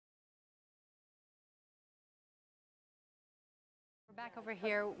We're back over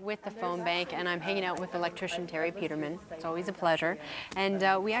here with the phone bank, and I'm hanging out with electrician Terry Peterman. It's always a pleasure.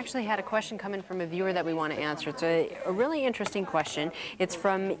 And we actually had a question come in from a viewer that we want to answer. It's a really interesting question. It's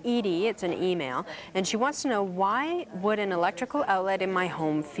from Edie. It's an email. And she wants to know, why would an electrical outlet in my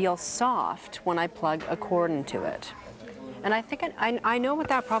home feel soft when I plug a cord into it? And I think I know what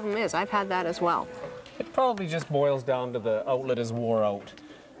that problem is. I've had that as well. It probably just boils down to the outlet is wore out.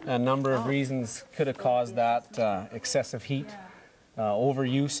 A number of reasons could have caused that: excessive heat,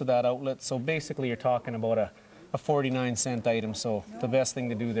 overuse of that outlet. So basically you're talking about a 49-cent item, so the best thing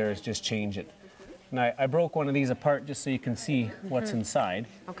to do there is just change it. And I broke one of these apart just so you can see what's inside.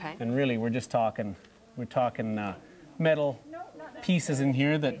 Okay. And really we're talking metal pieces in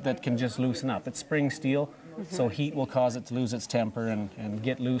here that can just loosen up. It's spring steel, so heat will cause it to lose its temper and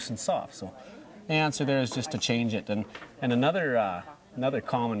get loose and soft. So the answer there is just to change it. And another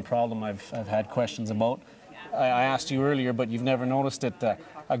common problem I've had questions about, I asked you earlier, but you've never noticed it, a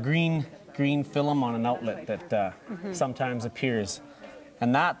green film on an outlet that sometimes appears.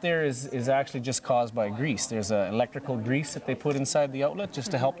 And that there is actually just caused by grease. There's an electrical grease that they put inside the outlet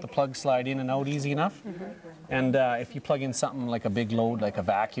just to help the plug slide in and out easy enough. And if you plug in something like a big load, like a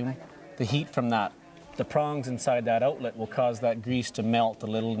vacuum, the heat from that, the prongs inside that outlet will cause that grease to melt a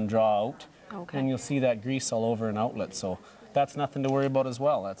little and draw out. Okay. And you'll see that grease all over an outlet. So that's nothing to worry about as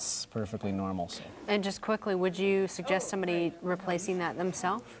well. That's perfectly normal. So. And just quickly, would you suggest somebody replacing that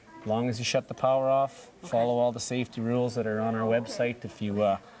themselves? As long as you shut the power off, follow all the safety rules that are on our website. If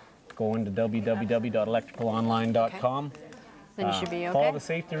you go into www.electricalonline.com, then you should be okay. Follow the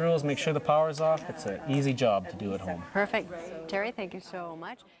safety rules, make sure the power's off. It's an easy job to do at home. Perfect. Terry, thank you so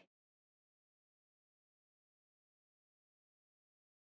much.